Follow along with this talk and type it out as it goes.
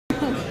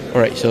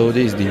Alright, so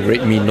this is the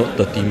Redmi Note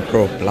 13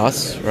 Pro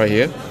Plus right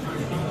here.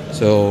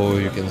 So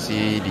you can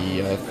see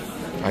the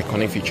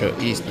iconic feature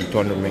is the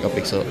 200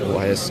 megapixel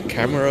OIS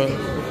camera,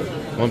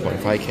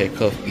 1.5K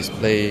curved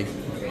display.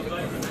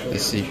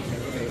 Let's see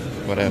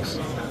what else.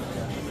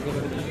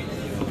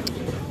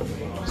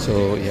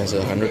 So it has a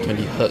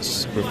 120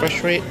 Hz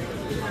refresh rate,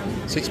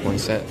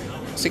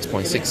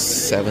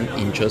 6.67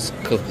 inches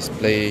curved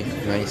display,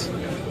 nice.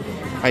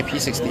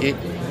 IP68,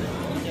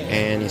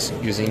 and it's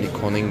using the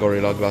Corning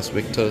Gorilla Glass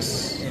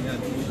Victus.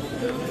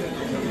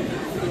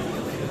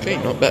 Okay,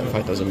 not bad.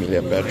 5000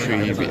 mAh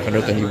battery with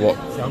 120 watt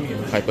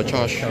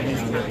hypercharge.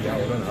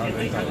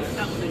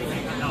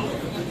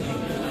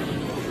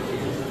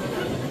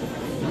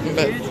 Not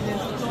bad.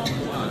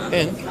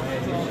 And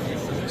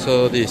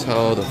so this is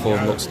how the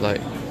phone looks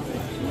like.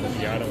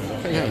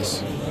 Quite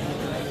nice.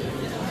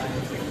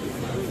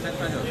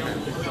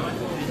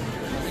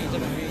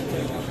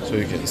 So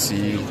you can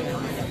see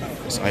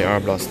this IR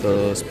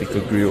blaster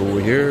speaker grill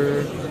over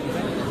here.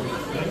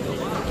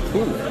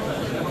 Ooh.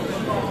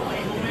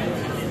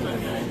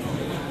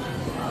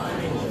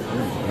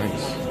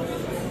 Nice.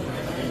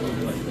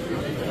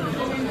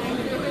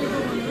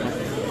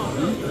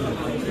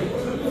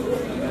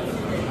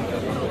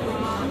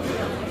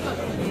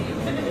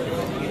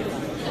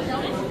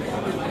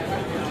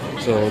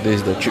 So this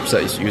is the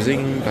chipset it's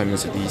using,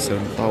 Dimensity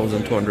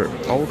 7200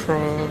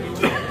 Ultra.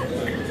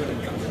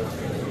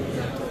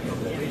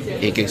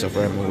 8 gigs of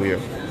RAM over here.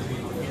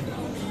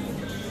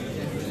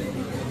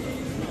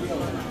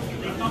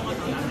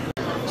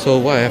 So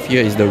what I have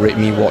here is the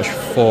Redmi Watch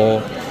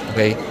 4.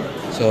 Okay,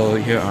 so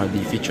here are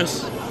the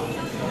features.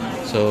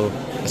 So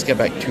let's get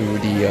back to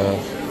the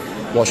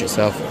watch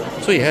itself.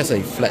 So it has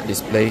a flat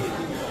display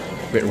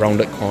with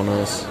rounded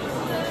corners,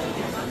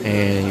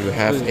 and you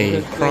have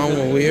a crown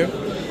over here.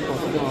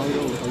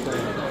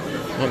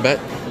 Not bad.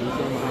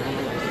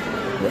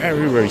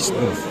 Very, very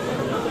smooth.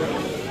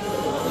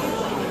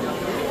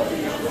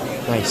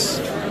 Nice.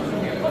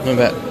 Not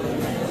bad.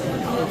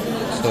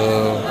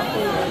 So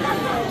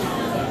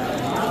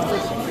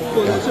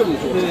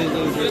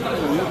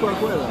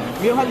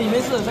yeah.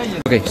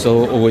 Okay,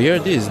 so over here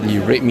this is the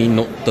Redmi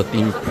Note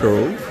 13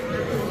 Pro,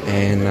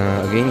 and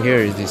again here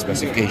is the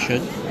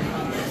specification.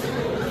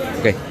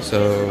 Okay,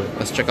 so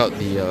let's check out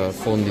the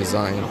phone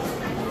design.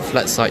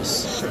 Flat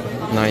size,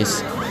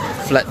 nice.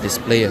 Flat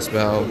display as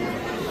well.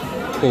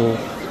 Cool.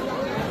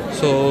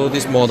 So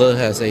this model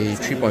has a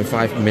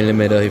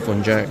 3.5mm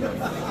headphone jack.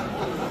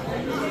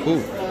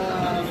 Ooh.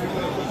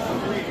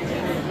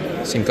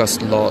 SIM card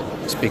slot,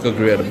 speaker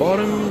grill at the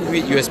bottom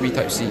with USB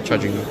Type-C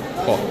charging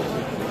port.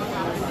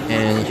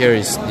 And here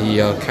is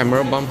the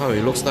camera bump, how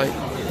it looks like.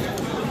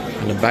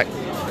 And the back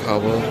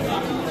cover.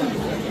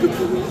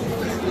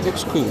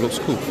 Looks cool, looks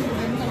cool.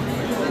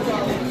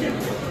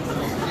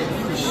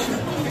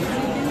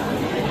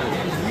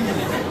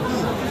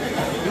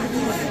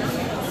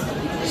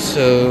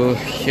 So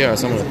here are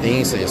some of the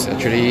things it's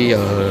actually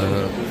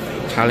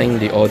telling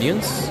the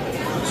audience.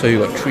 So you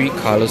got 3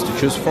 colors to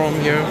choose from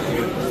here.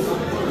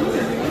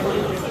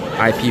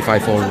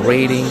 IP54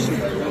 rating,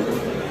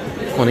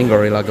 Corning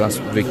Gorilla Glass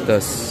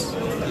Victus.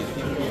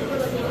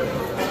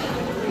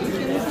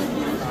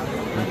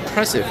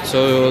 Impressive.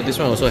 So this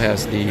one also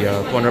has the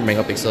 200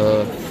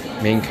 megapixel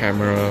main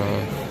camera,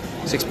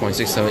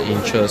 6.67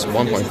 inches,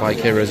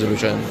 1.5K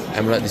resolution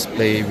AMOLED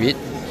display with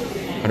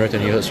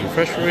 120 Hz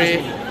refresh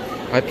rate.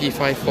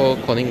 IP54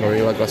 Corning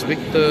Gorilla Glass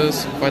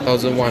Victus,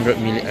 5100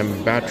 mAh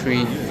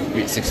battery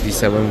with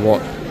 67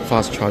 watt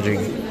fast charging.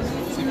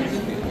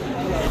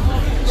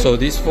 So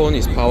this phone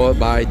is powered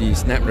by the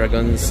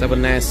Snapdragon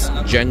 7S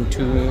Gen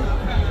 2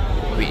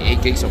 with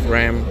 8 gigs of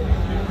RAM.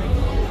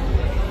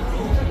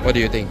 What do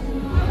you think?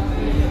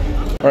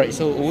 Alright,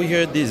 so over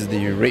here this is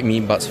the Redmi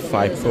Buds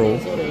 5 Pro.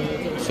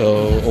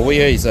 So over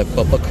here is a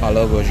purple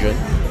color version.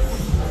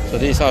 So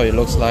this is how it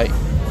looks like.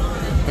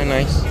 Quite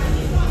nice.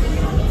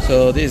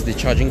 So this is the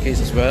charging case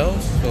as well.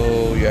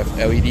 So you have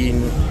LED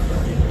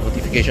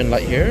notification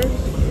light here.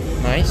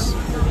 Nice.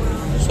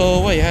 So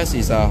what it has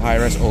is a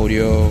high-res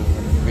audio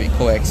with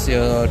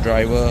coaxial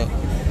driver,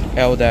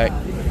 LDAC.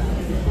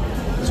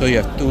 So you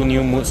have 2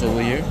 new modes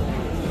over here.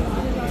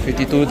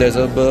 52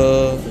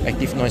 decibel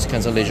active noise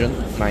cancellation,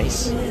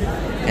 nice.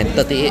 And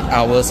 38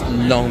 hours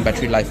long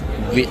battery life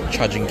with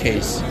charging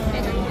case.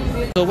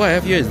 So what I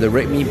have here is the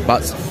Redmi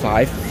Buds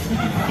 5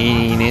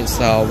 in its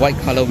white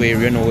color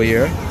variant over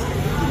here.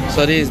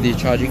 So this is the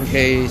charging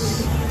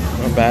case,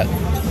 not bad,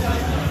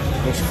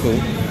 looks cool.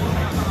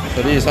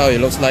 So this is how it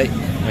looks like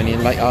when it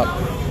light up.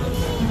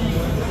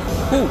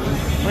 Cool,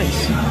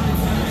 nice.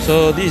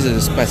 So this is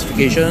the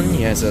specification.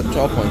 It has a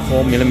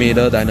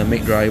 12.4mm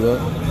dynamic driver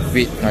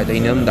with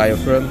titanium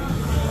diaphragm,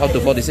 up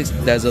to 46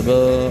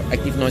 decibel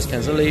active noise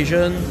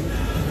cancellation,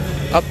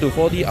 up to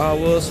 40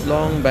 hours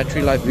long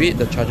battery life with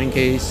the charging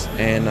case,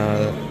 and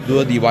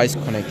dual device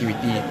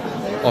connectivity.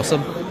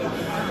 Awesome.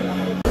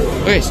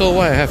 Okay, so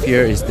what I have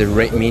here is the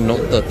Redmi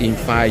Note 13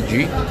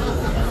 5G.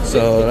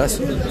 So let's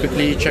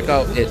quickly check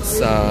out its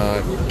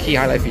key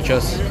highlight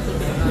features.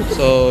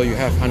 So you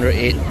have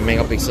 108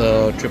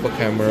 megapixel triple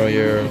camera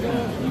here,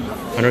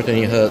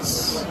 120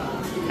 Hz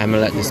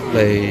AMOLED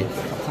display,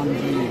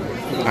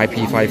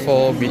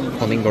 IP54 bit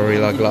Corning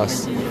Gorilla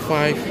Glass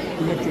 5,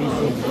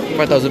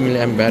 5000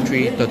 mAh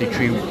battery,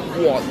 33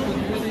 watt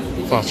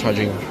fast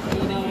charging.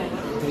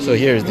 So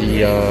here is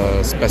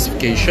the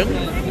specification,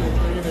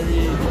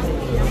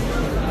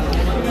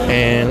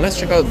 and let's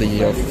check out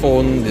the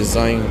phone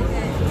design.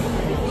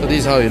 So this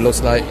is how it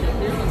looks like.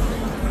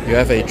 You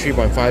have a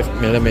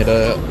 3.5mm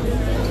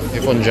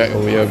headphone jack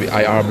over here with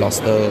IR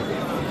blaster.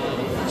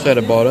 So at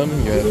the bottom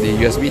you have the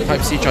USB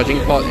Type-C charging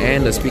port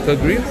and the speaker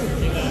grill.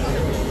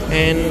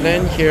 And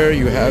then here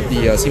you have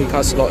the SIM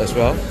card slot as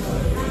well.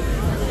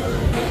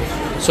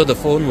 So the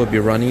phone will be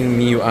running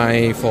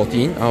MIUI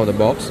 14 out of the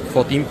box,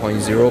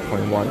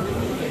 14.0.1.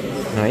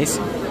 Nice.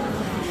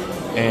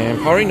 And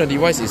powering the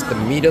device is the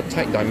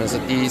MediaTek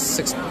Dimensity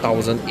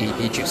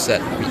 6080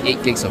 chipset with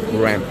 8 gigs of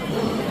RAM.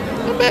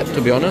 Not bad,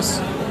 to be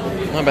honest.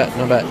 Not bad,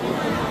 not bad.